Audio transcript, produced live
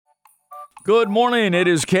Good morning. It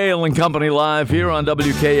is Cail and Company live here on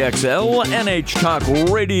WKXL,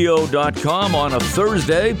 NHTalkRadio.com on a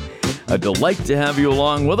Thursday. A delight to have you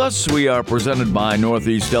along with us. We are presented by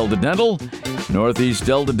Northeast Delta Dental. Northeast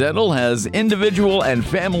Delta Dental has individual and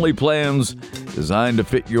family plans designed to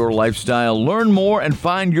fit your lifestyle. Learn more and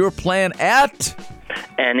find your plan at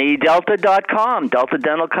NEDelta.com,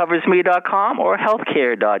 DeltaDentalCoversMe.com, or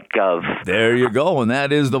healthcare.gov. There you go, and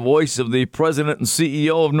that is the voice of the president and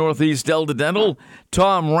CEO of Northeast Delta Dental,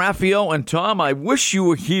 Tom Raffio. And Tom, I wish you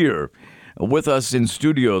were here with us in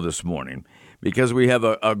studio this morning, because we have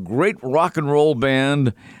a great rock and roll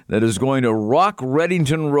band that is going to rock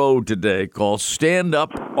Redington Road today called Stand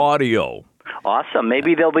Up Audio. Awesome.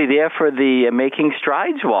 Maybe they'll be there for the Making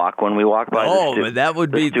Strides walk when we walk by the studio. That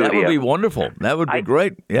would be wonderful. That would be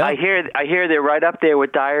great. Yeah. I hear they're right up there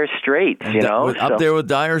with Dire Straits, Up there with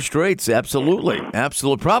Dire Straits, absolutely.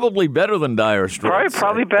 Absolutely. Probably better than Dire Straits.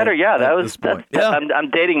 Probably better, yeah.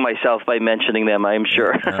 I'm dating myself by mentioning them, I'm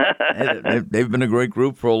sure. They've been a great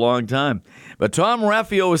group for a long time. But Tom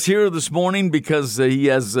Raffio is here this morning because he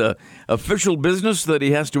has official business that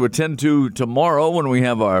he has to attend to tomorrow when we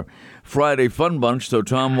have our Friday Fun Bunch, so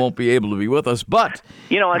Tom won't be able to be with us. But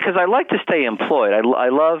because I like to stay employed. I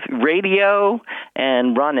love radio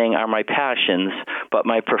and running are my passions, but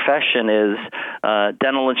my profession is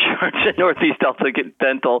dental insurance at Northeast Delta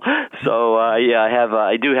Dental. So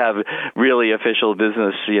I do have really official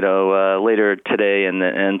business, later today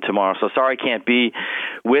and tomorrow. So sorry I can't be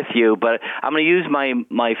with you, but I'm going to use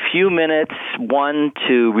my few minutes, one,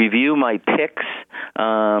 to review my picks,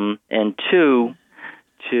 and two,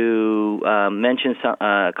 to mention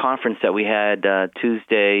a conference that we had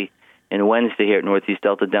Tuesday and Wednesday here at Northeast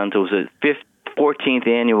Delta Dental. It was the 14th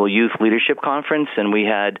Annual Youth Leadership Conference, and we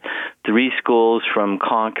had 3 schools from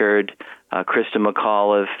Concord, Krista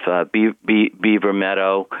McAuliffe, Beaver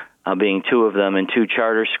Meadow being 2 of them, and 2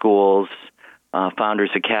 charter schools,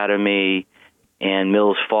 Founders Academy, and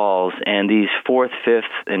Mills Falls. And these 4th, 5th,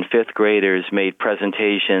 and 5th graders made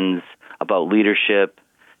presentations about leadership,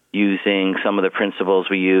 using some of the principles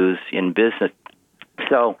we use in business.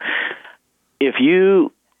 So if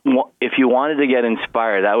you wanted to get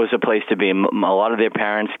inspired, that was a place to be. A lot of their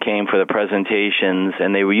parents came for the presentations,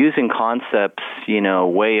 and they were using concepts,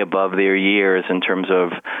 way above their years in terms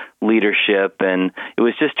of leadership, and it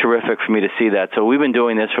was just terrific for me to see that. So we've been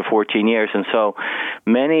doing this for 14 years, and so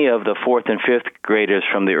many of the 4th and 5th graders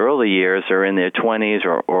from the early years are in their 20s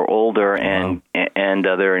or older, and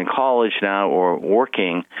they're in college now or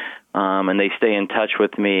working, and they stay in touch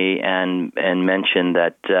with me and mention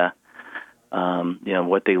that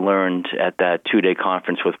what they learned at that 2-day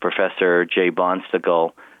conference with Professor Jay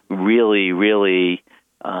Bonstable really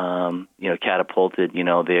catapulted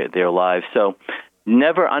their lives. So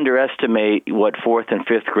never underestimate what 4th and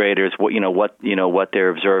 5th graders what they're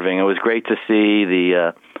observing. It was great to see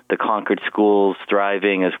the Concord schools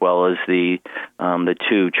thriving, as well as the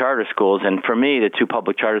 2 charter schools. And for me, the 2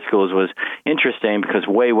 public charter schools was interesting because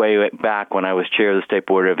way back when I was chair of the State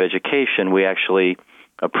Board of Education, we actually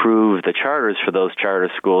approved the charters for those charter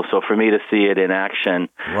schools. So for me to see it in action,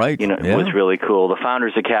 was really cool. The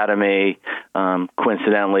Founders Academy,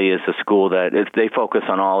 coincidentally, is a school that they focus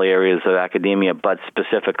on all areas of academia, but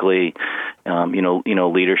specifically,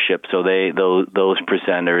 leadership. So those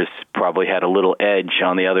presenters probably had a little edge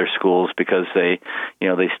on the other schools because they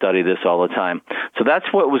study this all the time. So that's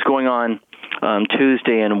what was going on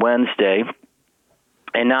Tuesday and Wednesday.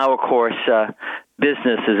 And now, of course,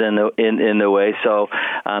 business is in the way, so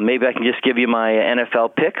maybe I can just give you my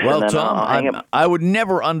NFL picks. Well, and then Tom, I would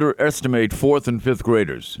never underestimate 4th and 5th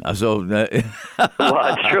graders. Well,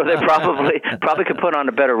 it's true. They probably could put on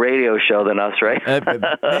a better radio show than us, right?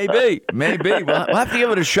 Maybe. We'll have to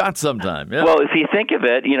give it a shot sometime. Yeah. Well, if you think of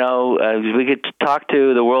it, we could talk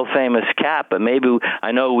to the world famous Cap, but maybe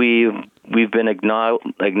I know we've been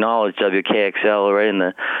acknowledged WKXL right in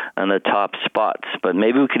the top spots, but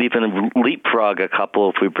maybe we could even leapfrog a couple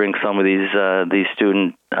if we bring some of these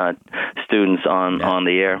students on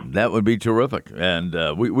the air. That would be terrific, and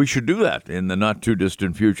we should do that in the not too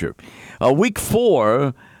distant future. Week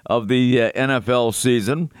 4 of the NFL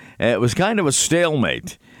season, it was kind of a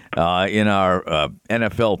stalemate. In our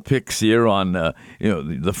NFL picks here on,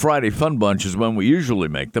 the Friday Fun Bunch is when we usually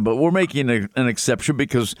make them, but we're making an exception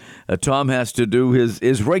because Tom has to do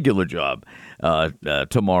his regular job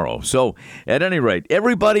tomorrow. So, at any rate,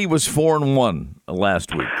 everybody was 4-1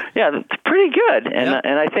 last week. Yeah, that's pretty good,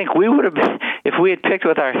 and I think we would have been, if we had picked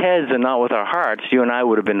with our heads and not with our hearts, you and I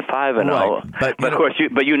would have been 5-0. Right. But of course,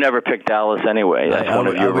 you never picked Dallas anyway. That's one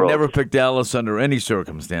of your rules. I would never pick Dallas under any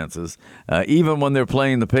circumstances, even when they're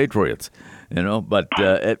playing the Patriots. But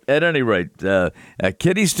at any rate,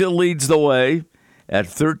 Kitty still leads the way at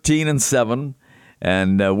 13-7.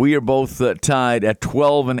 And we are both tied at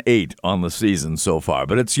 12-8 on the season so far.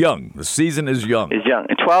 But it's young. The season is young. It's young.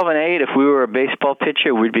 12-8. If we were a baseball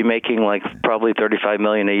pitcher, we'd be making probably $35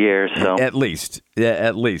 million a year. So at least.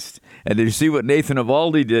 And did you see what Nathan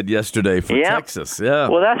Eovaldi did yesterday for Texas? Yeah.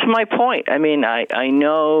 Well, that's my point. I mean, I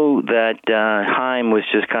know that Heim was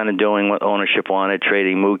just kind of doing what ownership wanted,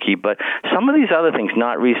 trading Mookie, but some of these other things,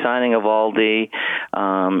 not re-signing Eovaldi,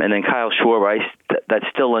 and then Kyle Schwarber, that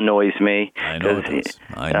still annoys me. I know it does.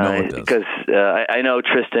 Because I know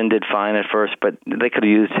Tristan did fine at first, but they could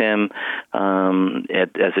have used him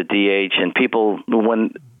as a DH, and people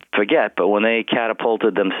forget, but when they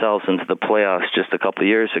catapulted themselves into the playoffs just a couple of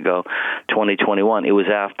years ago, 2021, it was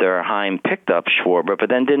after Heim picked up Schwarber, but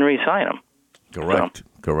then didn't re-sign him. Correct.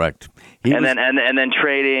 And then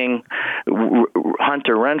trading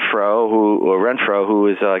Hunter Renfroe, who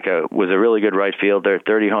was a really good right fielder,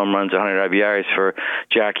 30 home runs, 100 RBIs, for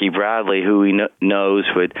Jackie Bradley, who he knows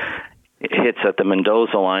would hits at the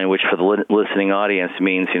Mendoza line, which for the listening audience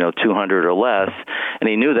means 200 or less, and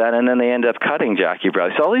he knew that, and then they end up cutting Jackie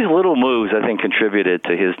Bradley. So all these little moves, I think, contributed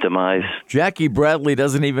to his demise. Jackie Bradley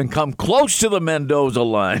doesn't even come close to the Mendoza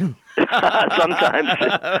line. Sometimes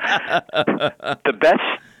the best.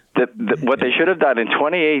 What they should have done in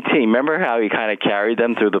 2018. Remember how he kind of carried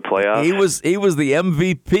them through the playoffs? He was the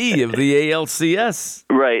MVP of the ALCS.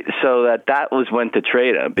 Right. So that was when to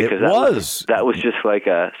trade him, because that was just like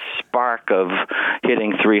a spark of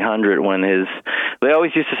hitting 300 when they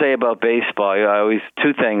always used to say about baseball.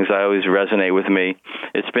 Two things always resonate with me.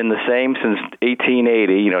 It's been the same since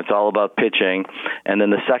 1880. It's all about pitching, and then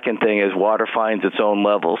the second thing is water finds its own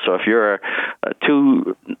level. So if you're a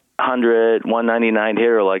 199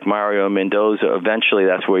 hitter like Mario Mendoza, eventually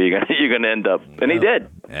that's where you're gonna end up. And he did.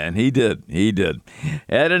 And he did.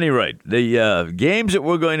 At any rate, the games that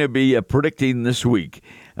we're going to be predicting this week.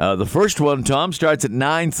 The first one, Tom, starts at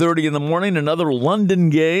 9:30 in the morning. Another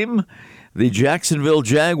London game. The Jacksonville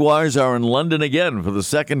Jaguars are in London again for the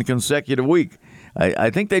second consecutive week. I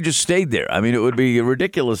think they just stayed there. I mean, it would be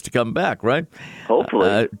ridiculous to come back, right?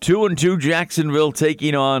 Hopefully. 2-2 Jacksonville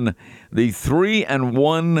taking on the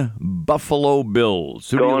 3-1 Buffalo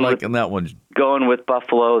Bills. Who do you like in that one? Going with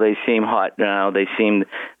Buffalo. They seem hot now. They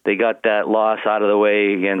got that loss out of the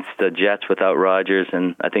way against the Jets without Rodgers,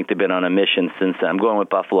 and I think they've been on a mission since then. I'm going with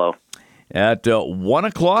Buffalo. At 1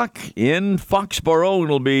 o'clock in Foxborough,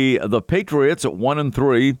 it'll be the Patriots at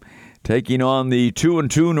 1-3 taking on the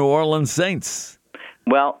 2-2 New Orleans Saints.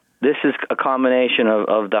 Well, this is a combination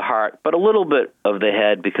of the heart, but a little bit of the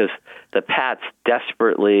head, because the Pats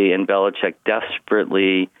desperately and Belichick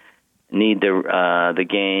desperately need the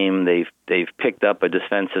game. They've picked up a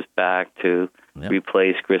defensive back to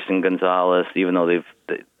replace Christian Gonzalez, even though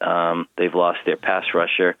they've lost their pass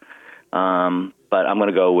rusher. But I'm going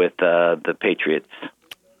to go with the Patriots.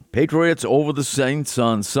 Patriots over the Saints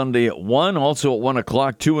on Sunday at 1. Also at 1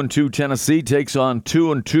 o'clock, 2-2 Tennessee takes on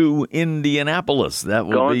 2-2 Indianapolis. That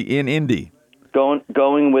will be in Indy.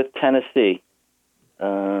 Going with Tennessee.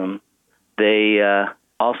 They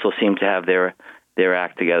also seem to have their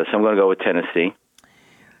act together, so I'm going to go with Tennessee.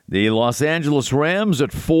 The Los Angeles Rams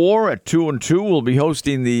at 4 at 2-2 will be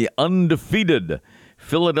hosting the undefeated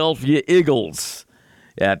Philadelphia Eagles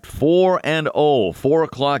at 4-0. 4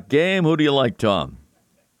 o'clock game. Who do you like, Tom?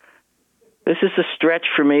 This is a stretch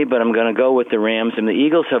for me, but I'm going to go with the Rams. And the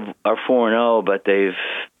Eagles are 4-0, but they've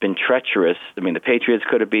been treacherous. I mean, the Patriots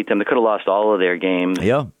could have beat them. They could have lost all of their games.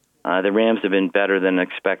 Yeah. The Rams have been better than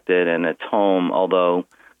expected, and it's home, although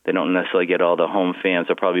they don't necessarily get all the home fans.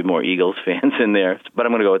 There'll probably be more Eagles fans in there. But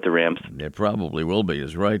I'm going to go with the Rams. There probably will be,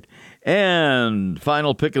 is right. And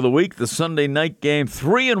final pick of the week, the Sunday night game,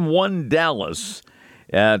 3-1 Dallas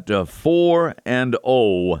at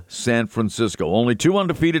 4-0 San Francisco. Only two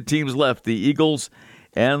undefeated teams left, the Eagles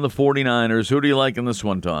and the 49ers. Who do you like in this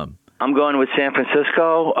one, Tom? I'm going with San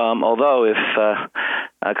Francisco, although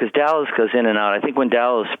because Dallas goes in and out. I think when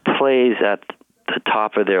Dallas plays at the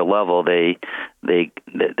top of their level, they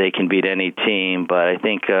can beat any team. But I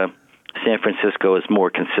think San Francisco is more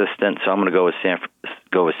consistent, so I'm going to go with San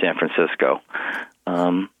Francisco.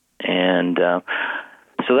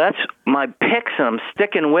 So that's my picks, and I'm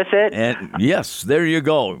sticking with it. And yes, there you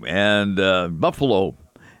go. And Buffalo,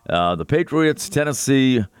 the Patriots,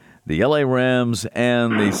 Tennessee, the LA Rams,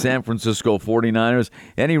 and the San Francisco 49ers.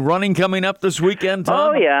 Any running coming up this weekend,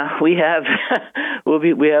 Tom? Oh yeah, we have.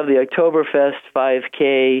 we have the Oktoberfest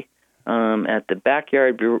 5K at the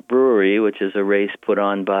Backyard Brewery, which is a race put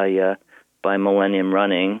on by Millennium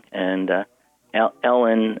Running, and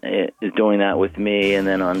Ellen is doing that with me, and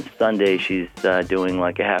then on Sunday she's doing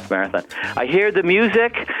like a half marathon. I hear the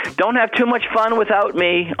music. Don't have too much fun without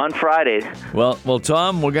me on Fridays. Well,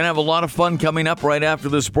 Tom, we're going to have a lot of fun coming up right after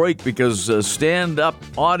this break because Stand Up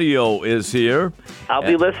Audio is here. I'll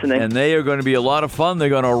be listening. And they are going to be a lot of fun. They're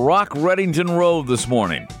going to rock Redington Road this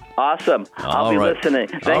morning. Awesome. I'll be listening.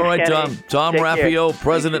 Thanks, all right, Kenny. Tom Raffio,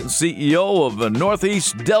 President and CEO of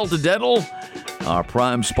Northeast Delta Dental, our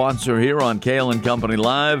prime sponsor here on Cail and Company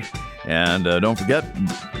Live. And don't forget,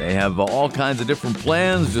 they have all kinds of different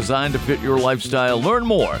plans designed to fit your lifestyle. Learn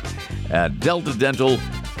more at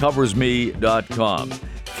deltadentalcoversme.com.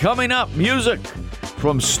 Coming up, music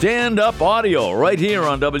from Stand Up Audio right here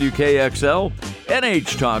on WKXL,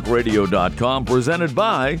 NHTalkRadio.com, presented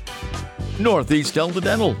by Northeast Delta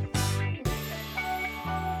Dental.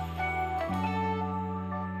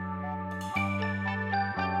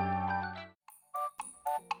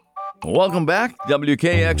 Welcome back,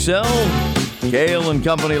 WKXL, Cail and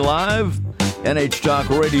Company Live,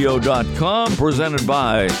 NHTalkRadio.com, presented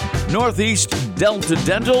by Northeast Delta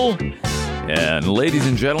Dental. And ladies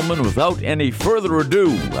and gentlemen, without any further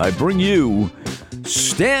ado, I bring you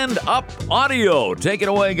Stand Up Audio. Take it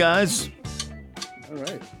away, guys. All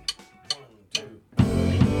right.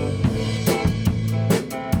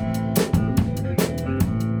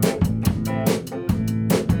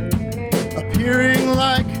 Appearing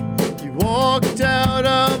like you walked out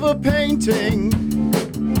of a painting,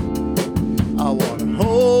 I want to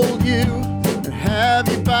hold you and have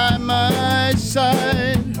you by my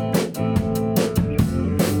side.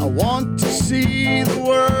 I want to see the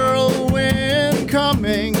whirlwind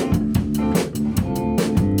coming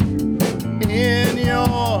in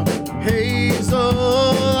your hazel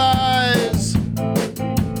eyes.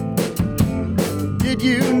 Did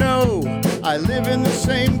you know I live in the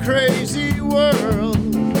same crazy world?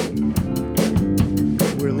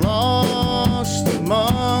 We're lost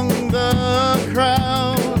among the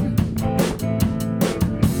crowd.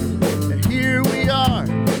 And here we are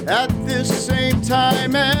at this same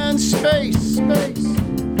time and space.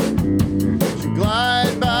 To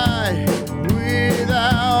glide by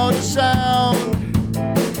without a sound.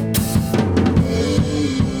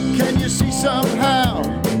 Can you see somehow,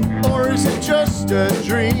 or is it just a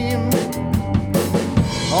dream?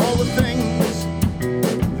 All the things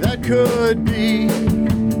that could be.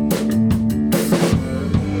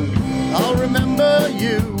 I'll remember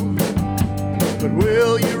you, but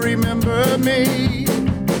will you remember me?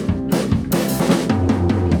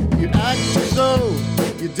 You act as though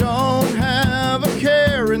you don't have a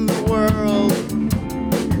care in the world,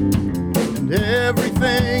 and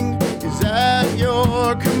everything is at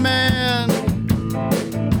your command.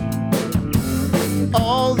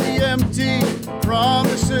 All the empty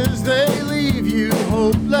promises, they leave you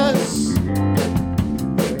hopeless,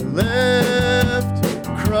 left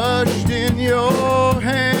crushed in your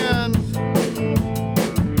hand.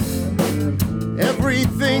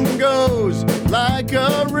 Everything goes like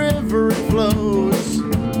a river, it flows,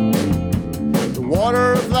 the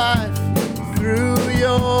water of life through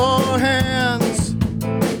your hands.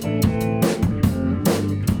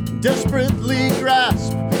 Desperately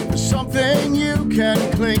grasp for something you can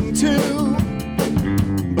cling to,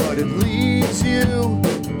 but it leaves you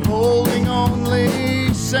holding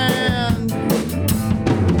only sand.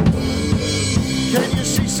 Can you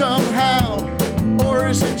see somehow, or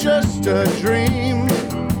is it just a dream?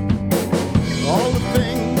 All the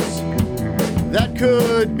things that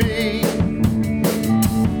could be.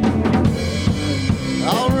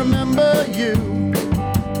 I'll remember you,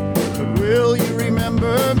 but will you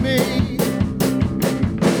remember me?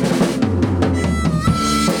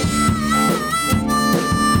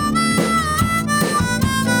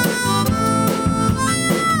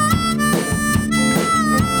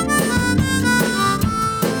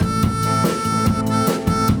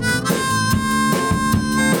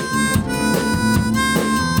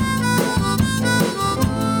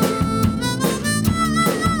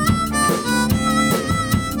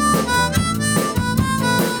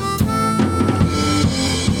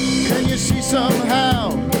 Somehow,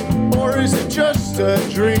 or is it just a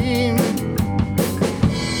dream?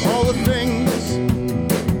 All the things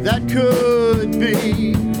that could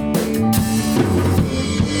be.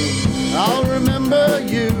 I'll remember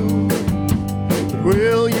you,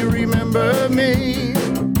 will you remember me?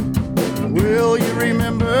 Will you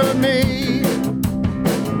remember me?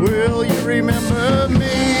 Will you remember me?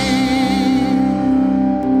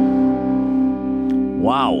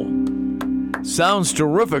 Wow. Sounds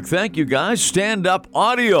terrific. Thank you, guys. Stand Up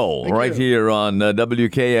Audio right here on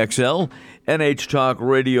WKXL,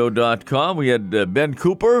 NHTalkRadio.com. We had Ben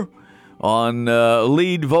Cooper on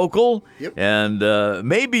lead vocal, Yep. and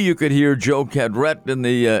maybe you could hear Joe Cadrette in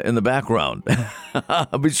the background.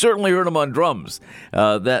 We certainly heard him on drums.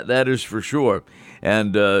 That is for sure.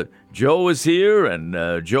 And Joe is here,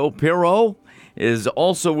 and Joe Pirro is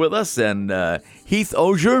also with us, and Heath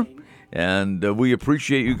Auger. And we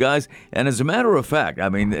appreciate you guys. And as a matter of fact, I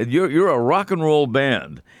mean, you're a rock and roll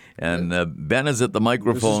band, and Ben is at the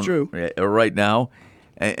microphone This is true. Right now,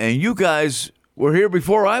 and you guys were here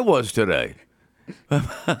before I was today.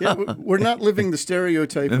 Yeah, we're not living the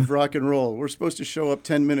stereotype of rock and roll. We're supposed to show up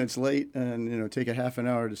 10 minutes late and take a half an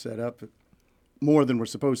hour to set up, more than we're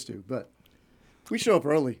supposed to. But we show up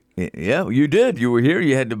early. Yeah, you did. You were here.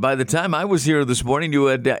 You had to. By the time I was here this morning, you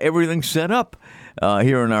had everything set up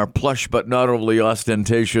here in our plush but not overly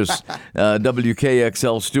ostentatious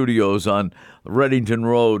WKXL studios on Redington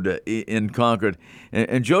Road in Concord.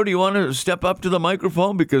 And Joe, do you want to step up to the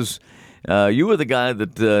microphone, because you were the guy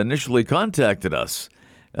that initially contacted us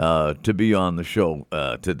to be on the show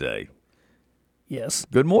today. Yes.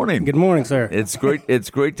 Good morning. Good morning, sir. It's great. It's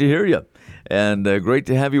great to hear you, and great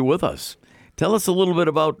to have you with us. Tell us a little bit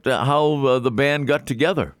about how the band got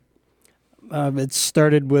together. It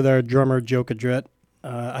started with our drummer, Joe Cadrette.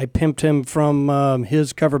 I pimped him from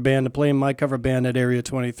his cover band to play in my cover band at Area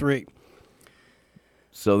 23.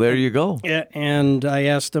 So there you go. Yeah, and I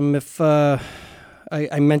asked him if I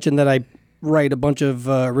mentioned that I write a bunch of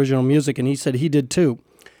original music, and he said he did too.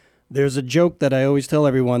 There's a joke that I always tell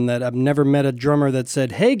everyone, that I've never met a drummer that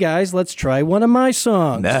said, "Hey guys, let's try one of my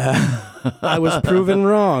songs." I was proven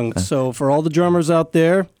wrong. So for all the drummers out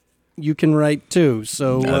there, you can write too.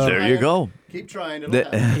 So there you go. Keep trying. It'll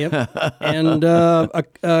happen. Yep. And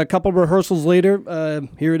a couple rehearsals later,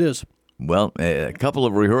 here it is. Well, a couple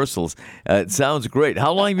of rehearsals. It sounds great.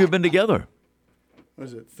 How long have you been together? What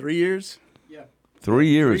is it, 3 years? 3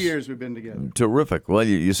 years. 3 years we've been together. Terrific. Well,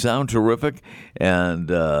 you sound terrific.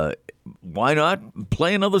 And why not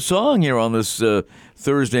play another song here on this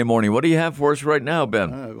Thursday morning? What do you have for us right now,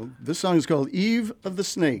 Ben? Well, this song is called Eve of the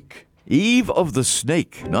Snake. Eve of the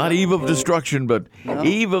Snake. Not Eve of Destruction, but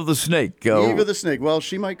Eve of the Snake. Eve of the Snake. Well,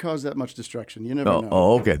 she might cause that much destruction. You never know.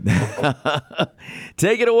 Oh, okay.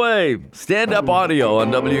 Take it away. Stand-up audio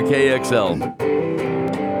on WKXL.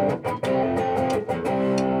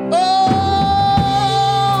 Oh,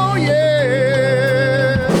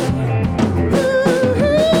 yeah.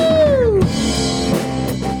 Woo-hoo.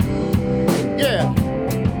 Yeah.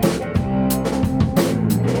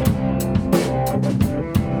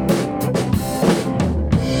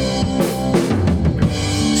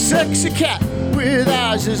 Sexy cat with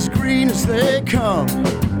eyes as green as they come.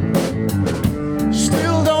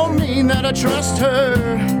 Still don't mean that I trust her.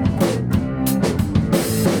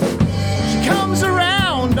 She comes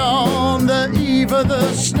around on the eve of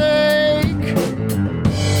the snake,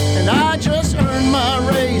 and I just earned my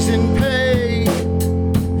raise in pay.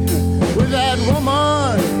 With that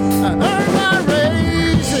woman, I earned my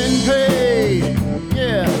raise in pay.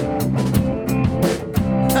 Yeah.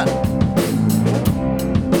 Ha.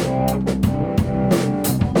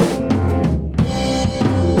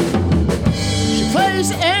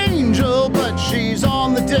 Plays angel, but she's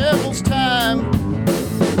on the devil's time.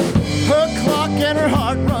 Her clock and her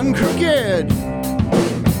heart run crooked.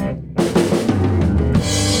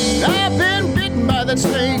 I've been bitten by that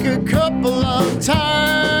snake a couple of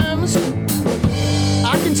times.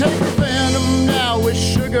 I can take her venom now with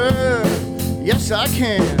sugar. Yes, I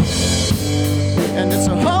can. And it's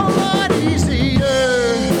a whole lot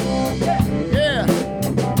easier. Yeah,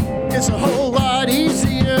 it's a whole lot easier.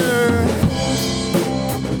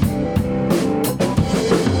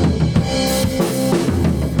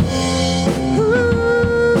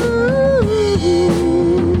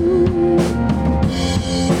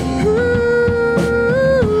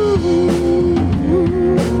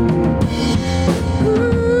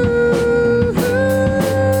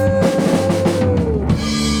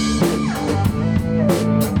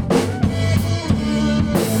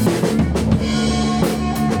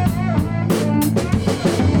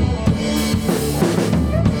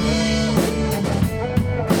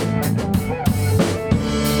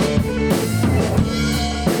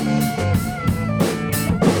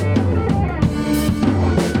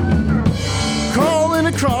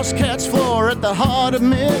 Across cat's floor at the heart of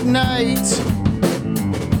midnight.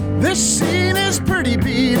 This scene is pretty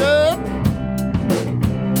beat up.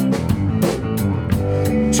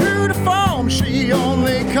 True to form, she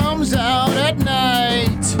only comes out at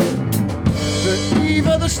night. The eve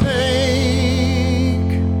of the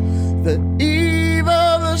snake, the eve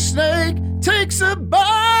of the snake takes a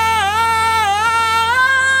bite.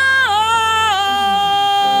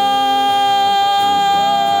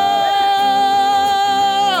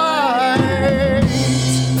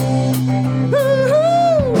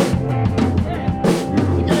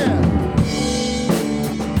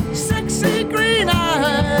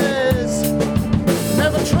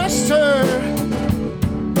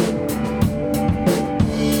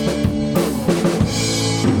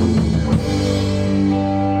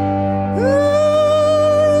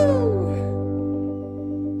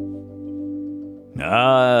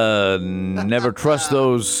 never trust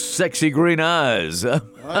those sexy green eyes. Oh,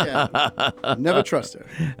 yeah. Never trust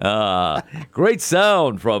her. Great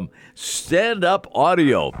sound from Stand Up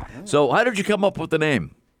Audio. So how did you come up with the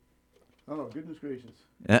name? Oh, goodness gracious.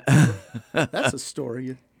 That's a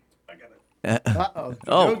story.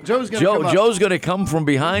 Uh-oh. Joe's going to come from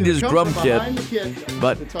behind his drum kit.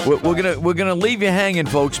 But we're gonna leave you hanging,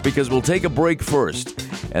 folks, because we'll take a break first,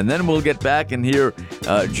 and then we'll get back and hear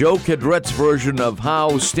Joe Cadrette's version of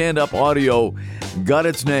how stand-up audio got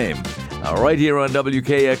its name. Right here on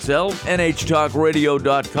WKXL,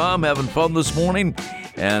 NHTalkRadio.com. Having fun this morning,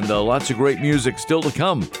 and lots of great music still to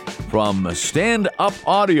come from Stand Up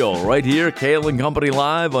Audio right here, Cail and Company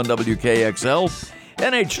live on WKXL.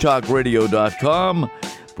 NHTalkRadio.com,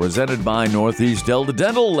 presented by Northeast Delta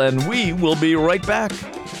Dental, and we will be right back.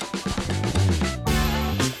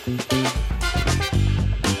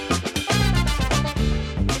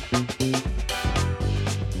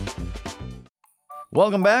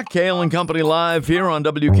 Welcome back, Cail and Company live here on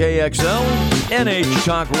WKXL,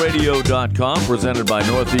 NHTalkRadio.com, presented by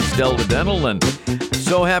Northeast Delta Dental, and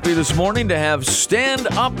so happy this morning to have Stand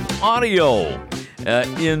Up Audio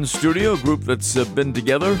in studio, a group that's been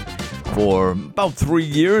together for about 3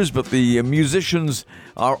 years, but the musicians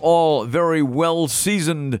are all very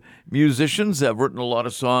well-seasoned musicians, have written a lot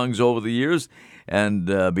of songs over the years. And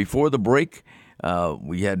before the break,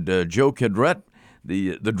 we had Joe Cadrette,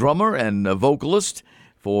 the drummer and vocalist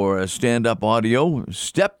for Stand Up Audio,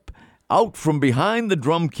 step out from behind the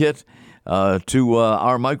drum kit to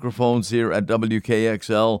our microphones here at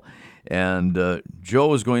WKXL. And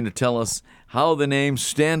Joe is going to tell us how the name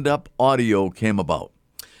Stand Up Audio came about.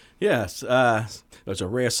 Yes, it's a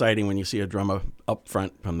rare sighting when you see a drummer up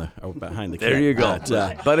front from behind the kit. There you go.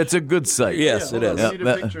 But it's a good sight. Yes, it is. I need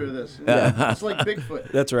a picture of this. Yeah. It's like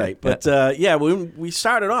Bigfoot. That's right. But when we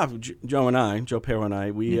started off, Joe Pero and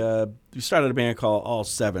I, we started a band called All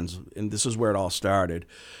Sevens, and this is where it all started.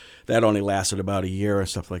 That only lasted about a year or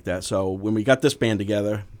stuff like that. So when we got this band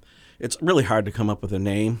together, it's really hard to come up with a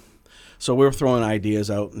name. So we were throwing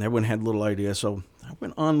ideas out, and everyone had little ideas. So I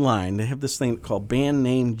went online. They have this thing called Band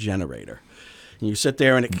Name Generator. And you sit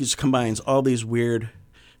there, and it just combines all these weird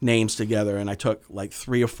names together. And I took like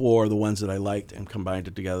 3 or 4 of the ones that I liked and combined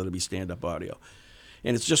it together to be Stand Up Audio.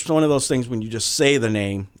 And it's just one of those things when you just say the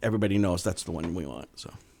name, everybody knows that's the one we want.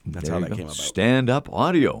 So that's how that came about. Stand Up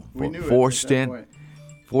Audio. We knew for it.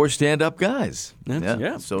 Four stand-up guys.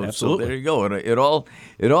 Yeah, so absolutely. there you go.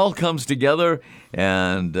 It all comes together,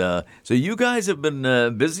 and so you guys have been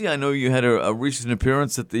busy. I know you had a recent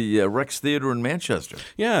appearance at the Rex Theater in Manchester.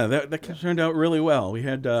 Yeah, that turned out really well. We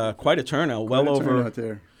had quite a turnout, Turnout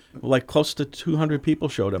there. like close to 200 people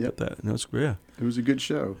showed up at that. And it was great. It was a good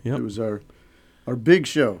show. Yep. It was our big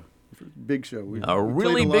show. Big show. A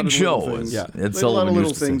really big show. Yeah, Ed a Sullivan lot of little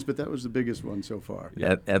used to say. things, but that was the biggest one so far.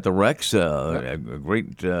 At the Rex, a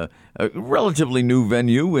great, a relatively new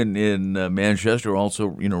venue in Manchester, also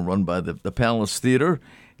run by the Palace Theater,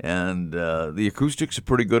 and the acoustics are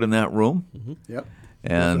pretty good in that room. Mm-hmm. Yep.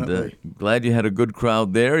 And glad you had a good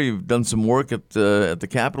crowd there. You've done some work at the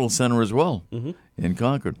Capitol Center as well in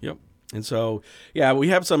Concord. Yep. And so, we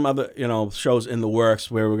have some other, shows in the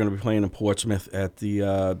works where we're going to be playing in Portsmouth at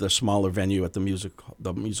the smaller venue at the music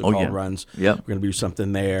hall runs. Yeah. We're going to do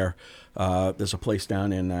something there. There's a place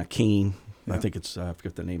down in Keene. I think it's, I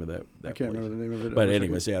forget the name of that I can't remember the name of it. But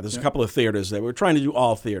anyways, there's a couple of theaters there. We're trying to do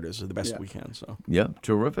all theaters the best we can. So yeah,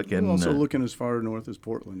 terrific. We're and also looking as far north as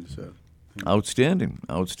Portland. So. Outstanding.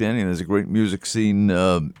 There's a great music scene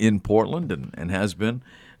in Portland and has been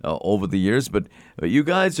over the years. But you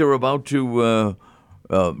guys are about to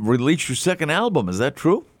release your second album. Is that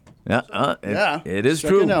true? Yeah, it is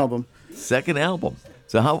true. Second album.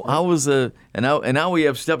 So how was and now we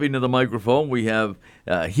have, stepping to the microphone, we have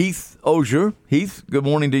Heath Auger. Heath, good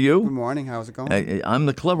morning to you. Good morning. How's it going? I'm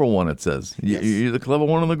the clever one, it says. Yes. You're the clever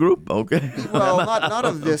one in the group? Okay. Well, not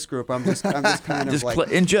of this group. I'm just kind of Just like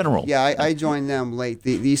in general. Yeah, I joined them late.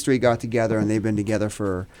 These three got together, and they've been together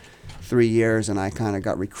for 3 years, and I kind of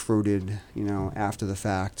got recruited, after the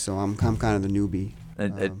fact. So I'm kind of the newbie.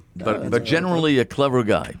 But generally a clever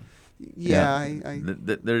guy. Yeah.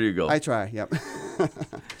 There you go. I try. Yep.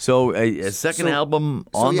 So a second album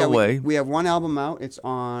on the way. We have one album out. It's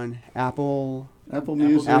on Apple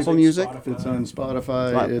Music. It's on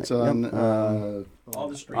Spotify. It's on all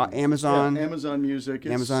the streams. Amazon. Amazon Music.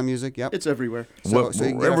 Amazon Music. Yep. It's everywhere. So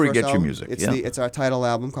you wherever you get get your album. music. It's our title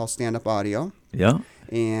album called Stand Up Audio. Yeah.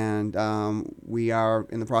 And we are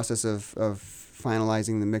in the process of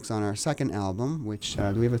finalizing the mix on our second album, which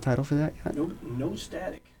do we have a title for that yet? No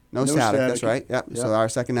Static. No Static, that's right. Yep. So our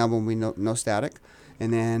second album will be No Static.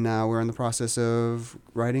 And then we're in the process of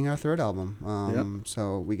writing our third album. Yep.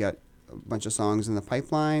 So we got a bunch of songs in the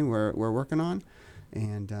pipeline we're working on.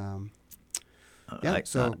 And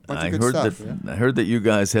so a bunch of good stuff. I heard that you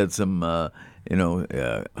guys had some,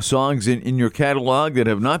 songs in your catalog that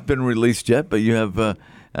have not been released yet, but you have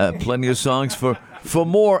plenty of songs for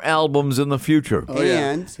more albums in the future. Oh, yeah.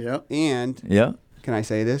 And Yeah, can I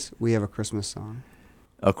say this? We have a Christmas song.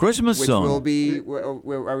 a Christmas Which song. will be,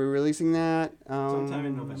 are we releasing that? Sometime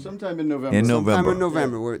in November. Sometime in November. In Sometime November. in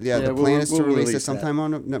November. The we'll- plan is to we'll release it release sometime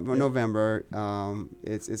on November.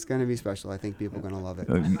 It's going to be special. I think people are going to love it.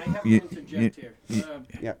 I have to You- interject here.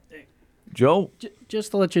 Yeah. Joe?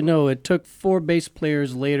 Just to let you know, it took 4 bass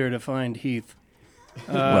players later to find Heath.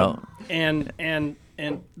 Well, And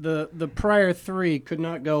the prior 3 could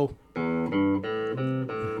not go.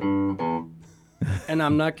 And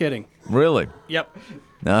I'm not kidding. really? Yep.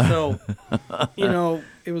 No. So,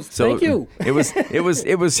 it was. So thank you. It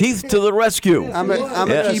was Heath to the rescue. I'm a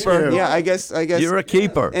Yes. keeper. Yeah, I guess. You're a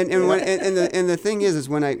keeper. And the thing is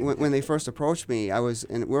when they first approached me,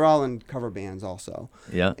 and we're all in cover bands also.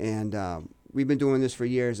 Yeah. And we've been doing this for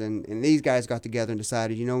years, and these guys got together and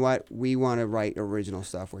decided, you know what, we want to write original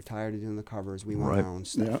stuff. We're tired of doing the covers. We want Right. our own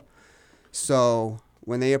stuff. Yeah. So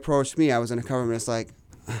when they approached me, I was in a cover band. It's like,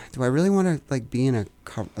 do I really want to be in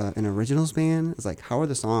an originals band? It's like, how are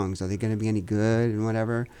the songs? Are they going to be any good and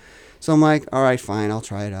whatever? So I'm like, all right, fine, I'll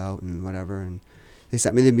try it out and whatever. And they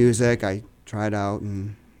sent me the music. I tried out,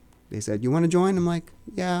 and they said, you want to join? I'm like,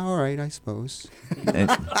 yeah, all right, I suppose. And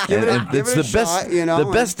Give it's it a the best, shot, you know,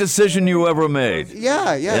 the best decision you ever made.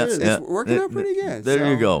 Yeah, it's yeah. working out pretty good. There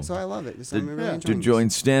you go. So I love it. So I'm really To enjoying join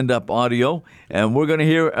this. Stand Up Audio, and we're going to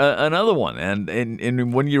hear another one.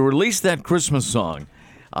 And when you release that Christmas song,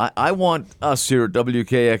 I want us here at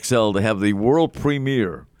WKXL to have the world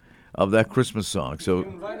premiere of that Christmas song. So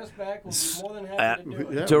Invite us back. We'll be more than happy to do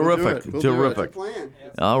it. Yeah, terrific, we'll do it. terrific. Plan.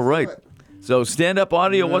 All right. do it. So Stand Up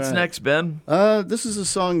Audio. What's right. next, Ben? This is a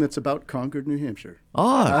song that's about Concord, New Hampshire.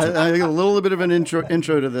 Ah, I think a little bit of an intro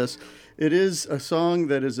to this. It is a song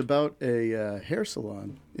that is about a hair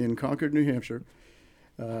salon in Concord, New Hampshire.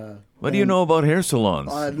 what do you know about hair salons?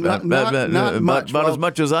 Not much. About Well, as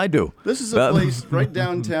much as I do. This is a place right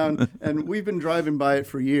downtown, and we've been driving by it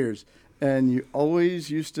for years. And you always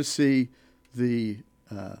used to see the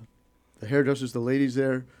hairdressers, the ladies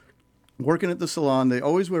there, working at the salon. They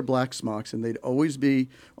always wear black smocks, and they'd always be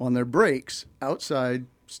on their breaks outside,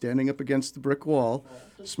 standing up against the brick wall,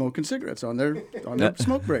 smoking cigarettes on their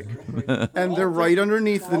smoke break. And they're right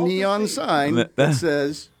underneath the neon sign that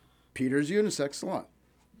says Peter's Unisex Salon.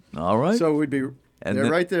 All right. So we'd be And they're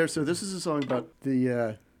the- right there. So this is a song about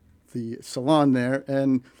the salon there,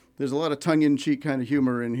 and there's a lot of tongue-in-cheek kind of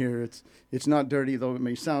humor in here. It's not dirty, though it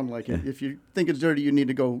may sound like it. If you think it's dirty, you need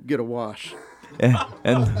to go get a wash. and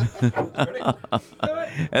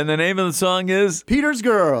and the name of the song is Peter's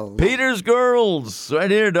Girl. Peter's Girls. Right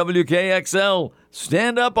here, WKXL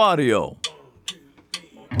Stand Up Audio.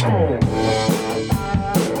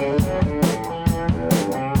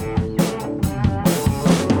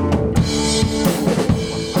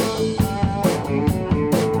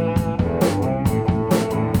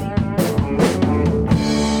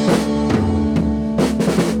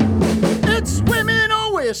 It's women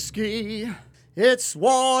or whiskey. It's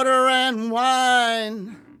water and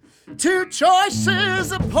wine. Two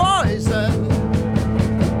choices of poison,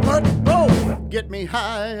 but both get me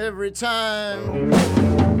high every time.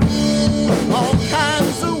 All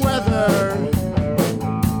kinds of weather,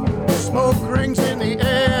 smoke rings in the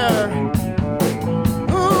air.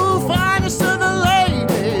 Ooh, finest of the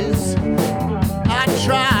ladies, I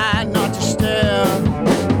try not to stare.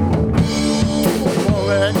 Oh,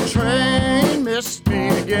 that train missed me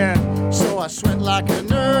again, so I sweat like a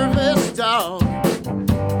nervous dog.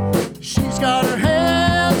 She's got her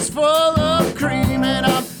hands full of cream, and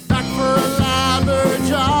I'm back for a louder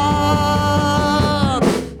job.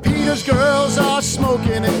 Peter's girls are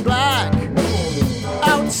smoking in black,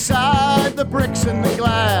 outside the bricks and the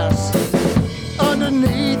glass,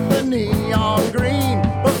 underneath the neon green,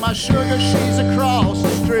 but my sugar, she's across the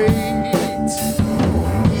street.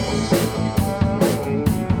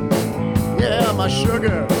 Yeah, my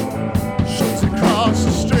sugar, she's across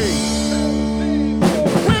the street.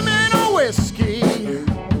 Women or whiskey,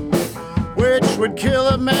 which would kill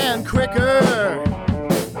a man quicker?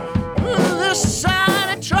 This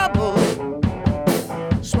side of trouble,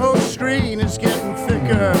 smoke screen is getting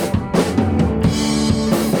thicker.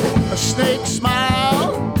 A snake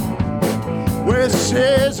smile with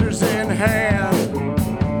scissors in hand.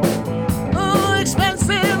 Ooh,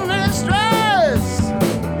 expensive mistress.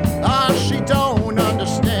 Ah, she don't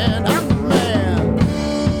understand. I'm the man.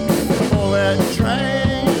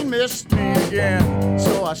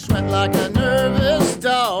 I sweat like a nervous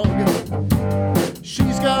dog.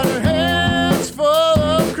 She's got her hands full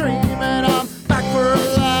of cream, and I'm back for a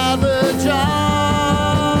lather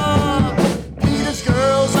job. Peter's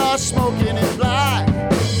girls are smoking in black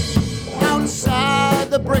outside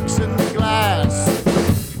the bricks and the glass,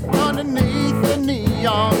 underneath the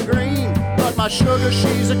neon green. But my sugar,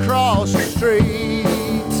 she's across the street.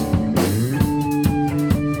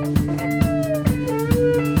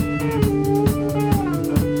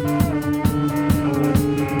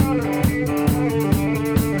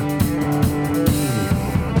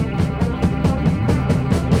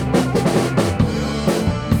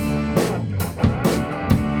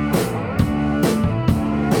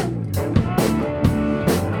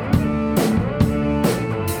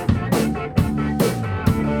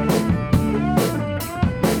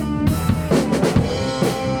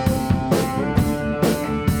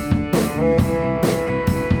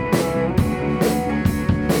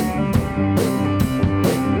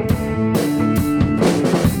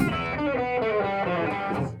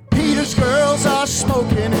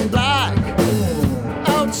 Smoking in black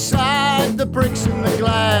outside the bricks and the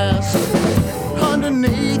glass,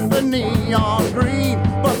 underneath the neon green.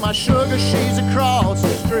 But my sugar, she's across the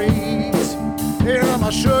street. Yeah, my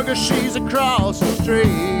sugar, she's across the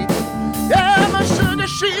street. Yeah, my sugar,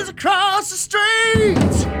 she's across the street.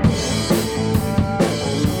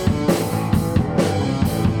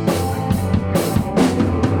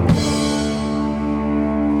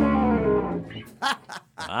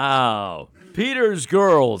 Wow. Peter's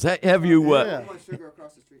Girls. Have you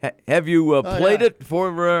played it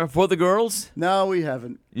for the girls? No, we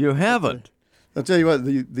haven't. You haven't. I'll tell you what.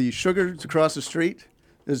 The Sugars Across the Street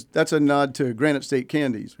that's a nod to Granite State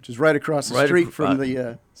Candies, which is right across the street from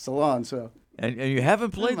the salon. So. And you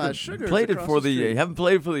haven't played it for the you haven't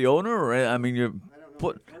played it for the owner, or I mean you're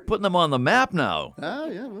putting them on the map now. Oh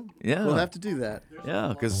yeah, we'll have to do that. Yeah,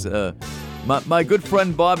 because my good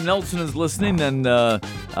friend Bob Nelson is listening, and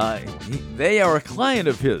they are a client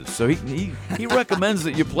of his, so he recommends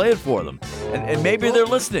that you play it for them, and maybe they're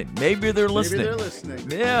listening. Maybe they're listening.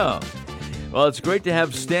 Yeah. Well, it's great to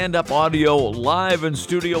have stand-up audio live in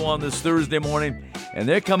studio on this Thursday morning, and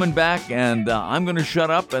they're coming back, and I'm going to shut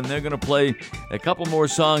up, and they're going to play a couple more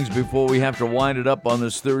songs before we have to wind it up on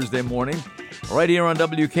this Thursday morning, right here on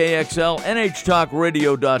WKXL,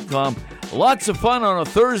 NHTalkRadio.com. Lots of fun on a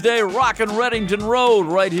Thursday, rockin' Redington Road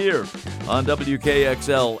right here on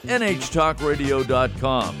WKXL,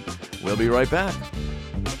 NHTalkRadio.com. We'll be right back.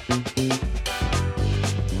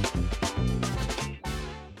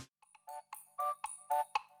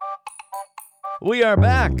 We are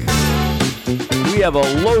back. We have a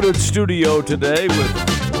loaded studio today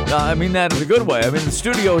with, I mean that in a good way. I mean, the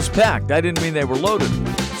studio is packed. I didn't mean they were loaded.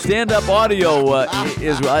 Stand-up audio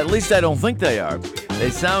is, at least I don't think they are. They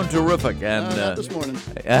sound terrific. And not this morning.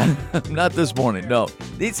 Not this morning, no.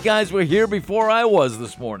 These guys were here before I was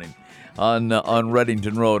this morning on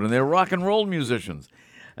Redington Road, and they're rock and roll musicians.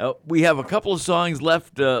 We have a couple of songs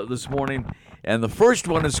left this morning, and the first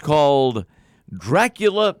one is called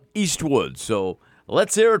Dracula Eastwood. So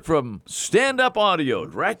let's hear it from Stand-Up Audio,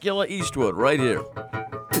 Dracula Eastwood, right here.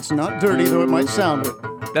 It's not dirty, though it might sound it.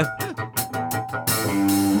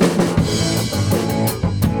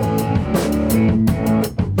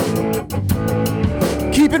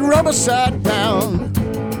 Keep it rubber side down,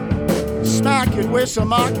 smack it with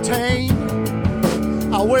some octane.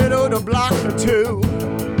 I widowed a block or two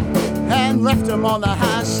and left them on the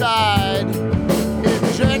high side.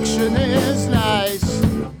 Injection is nice,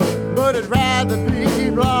 but I'd rather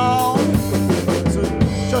be wrong. It's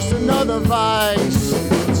just another vice,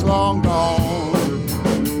 it's long gone.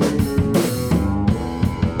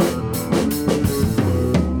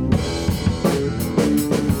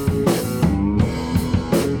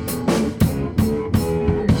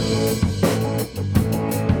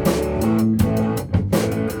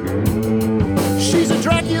 She's a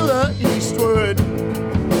Dracula Eastwood,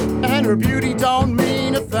 and her beauty don't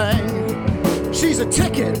mean a thing. She's a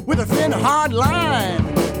ticket with a thin, hard line.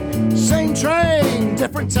 Same train,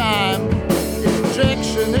 different time.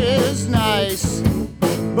 Injection is nice,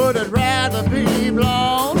 but I'd rather be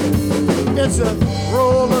blown. It's a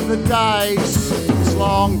roll of the dice, it's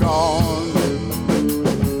long gone.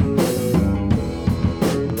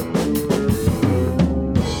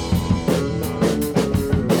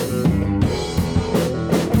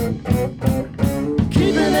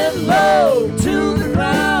 Keeping it low to the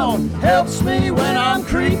ground helps me when I'm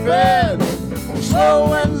creeping.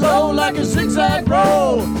 Slow and low like a zigzag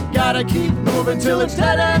roll. Gotta keep moving till it's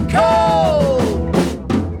dead and cold.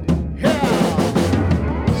 Yeah.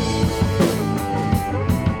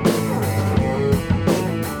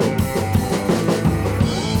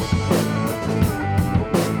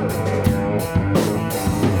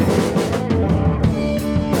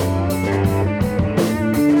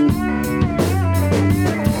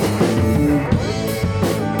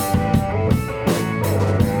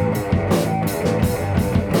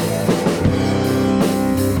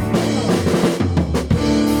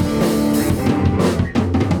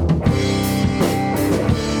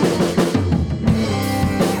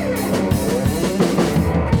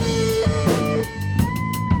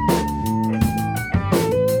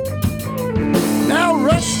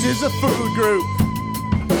 Next is a food group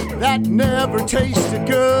that never tasted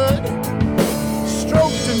good.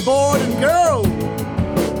 Stroked and bored and go.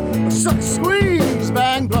 Suck, squeeze,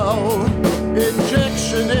 bang, blow.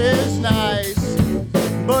 Injection is nice,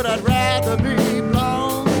 but I'd rather be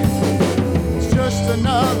blown. It's just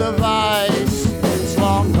another vice. It's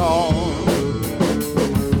long gone,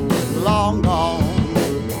 long gone.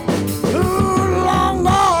 Ooh, long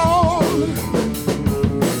gone,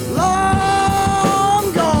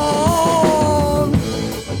 long gone.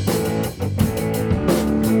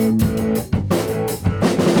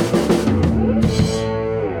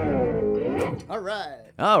 All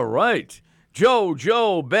right. All right.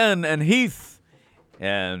 Joe, Ben, and Heath,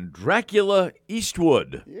 and Dracula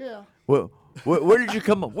Eastwood. Yeah. Well, where did you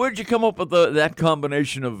come up? Where did you come up with that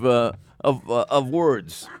combination of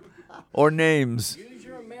words or names? Use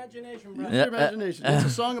your imagination, Use your imagination. It's a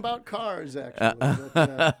song about cars, actually.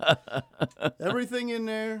 But, everything in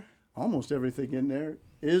there, almost everything in there,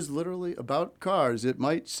 is literally about cars. It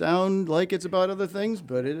might sound like it's about other things,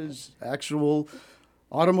 but it is actual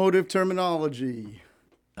automotive terminology.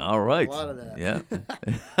 All right. A lot of that. Yeah.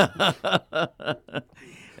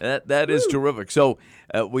 That is terrific. So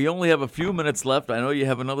we only have a few minutes left. I know you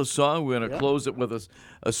have another song. We're going to close it with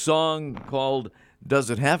a song called "Does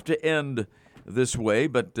It Have to End This Way?"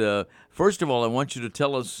 But first of all, I want you to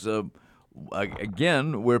tell us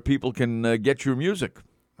again where people can get your music.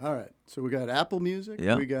 All right. So we got Apple Music.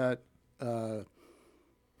 Yeah. We got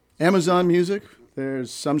Amazon Music. There's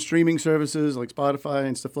some streaming services like Spotify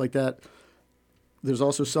and stuff like that. There's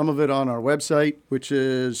also some of it on our website, which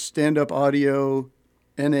is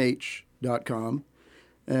standupaudionh.com.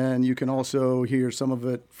 And you can also hear some of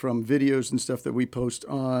it from videos and stuff that we post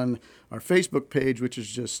on our Facebook page, which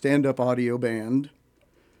is just Stand Up Audio Band.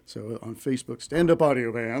 So on Facebook, Stand Up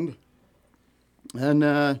Audio Band. And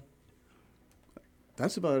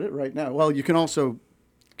that's about it right now. Well, you can also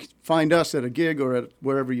find us at a gig or at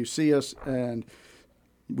wherever you see us, and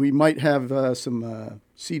we might have some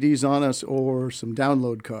CDs on us or some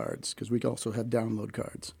download cards, because we also have download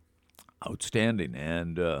cards. Outstanding.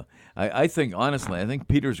 And I think, honestly, I think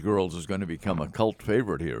Peter's Girls is going to become a cult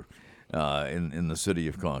favorite here in the city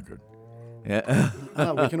of Concord. Yeah.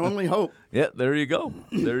 We can only hope. Yeah, there you go.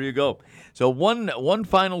 There you go. So one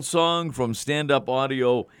final song from Stand Up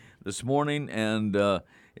Audio this morning, and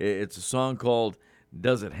it's a song called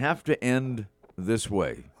 "Does It Have to End This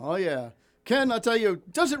Way?" Oh, yeah. Ken, I'll tell you,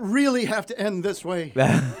 does it really have to end this way?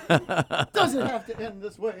 Does it have to end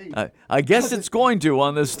this way? I guess it's going to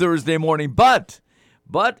on this Thursday morning, but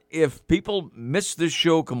if people miss this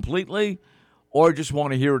show completely or just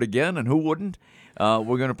want to hear it again, and who wouldn't,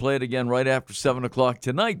 we're going to play it again right after 7 o'clock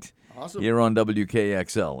tonight. Awesome. Here on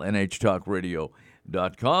WKXL,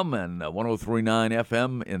 NHTalkRadio.com, and 103.9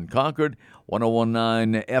 FM in Concord,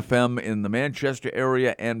 101.9 FM in the Manchester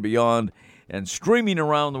area and beyond, and streaming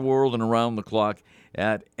around the world and around the clock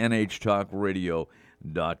at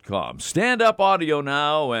NHTalkRadio.com. Stand Up Audio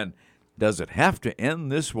now, and Does It Have to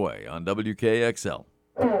End This Way on WKXL.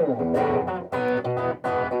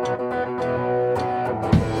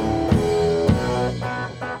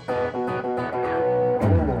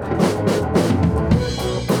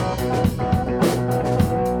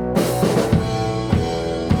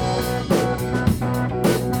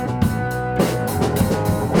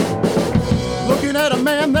 At a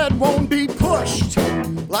man that won't be pushed,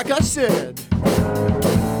 like I said.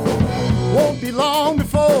 Won't be long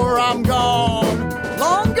before I'm gone,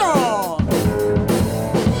 long gone.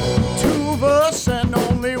 Two of us and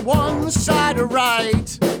only one side of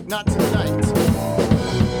right, not tonight.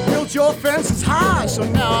 Built your fences high, so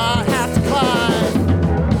now I have to climb.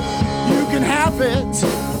 You can have it,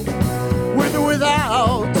 with or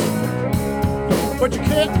without, but you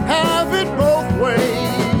can't have it both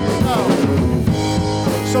ways, no.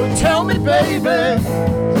 So tell me, baby,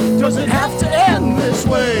 does it have to end this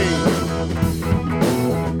way?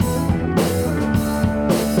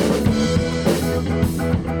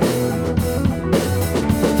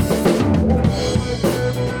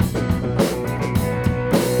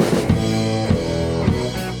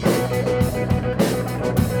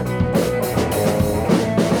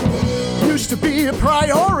 Used to be a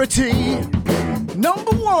priority,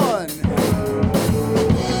 number one.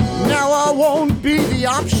 Now I won't be the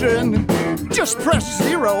option, just press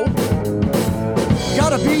 0.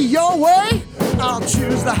 Gotta be your way, I'll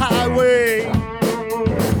choose the highway.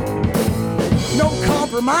 No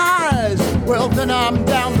compromise, well then I'm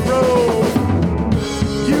down the road.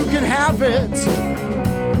 You can have it,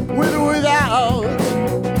 with or without,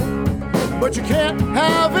 but you can't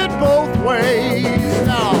have it both ways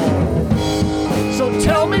now. So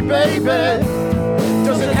tell me, baby,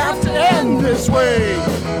 Does it have to end this way?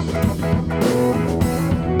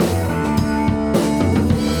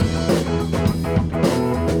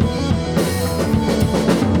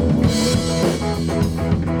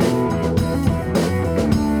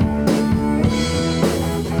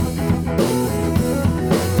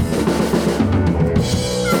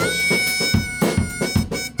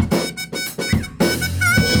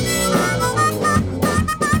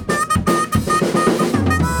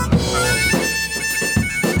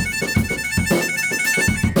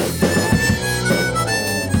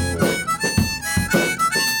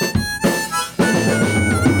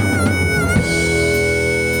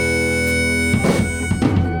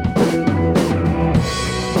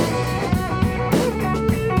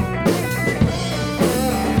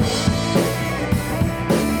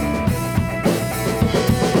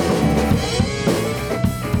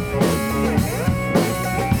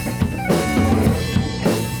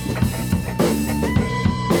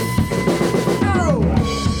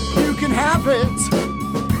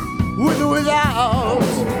 With or without,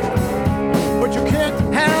 but you can't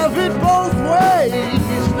have it both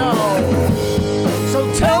ways, no.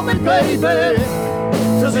 So tell me, baby,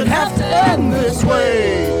 does it have to end this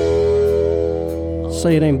way?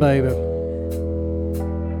 Say it ain't baby.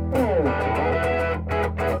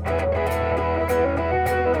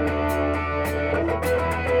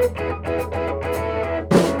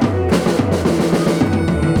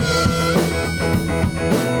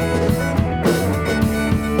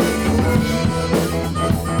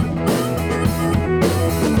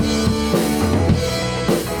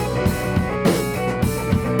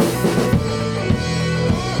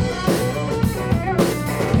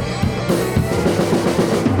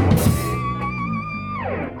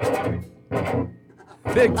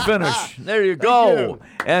 Big finish. There you go.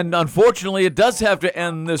 And unfortunately, it does have to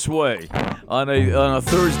end this way on a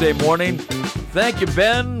Thursday morning. Thank you,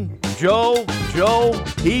 Ben, Joe,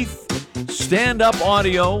 Heath, Stand Up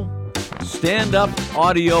Audio.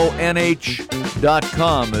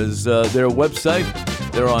 StandUpAudioNH.com is their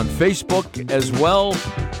website. They're on Facebook as well.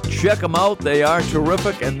 Check them out. They are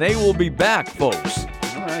terrific, and they will be back, folks.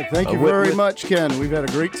 All right. Thank you very much, Ken. We've had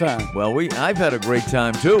a great time. Well, I've had a great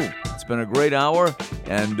time, too. It's been a great hour,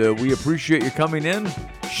 and we appreciate you coming in,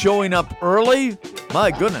 showing up early. My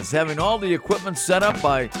goodness, having all the equipment set up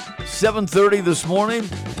by 7:30 this morning.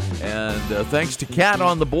 And thanks to Kat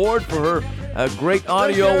on the board for her great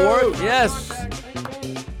audio work. Yes.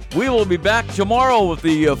 We will be back tomorrow with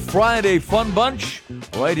the Friday Fun Bunch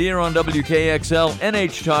right here on WKXL,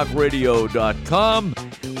 NHTalkRadio.com.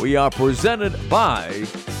 We are presented by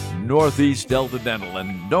Northeast Delta Dental.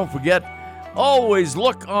 And don't forget, always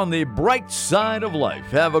look on the bright side of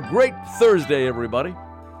life. Have a great Thursday, everybody.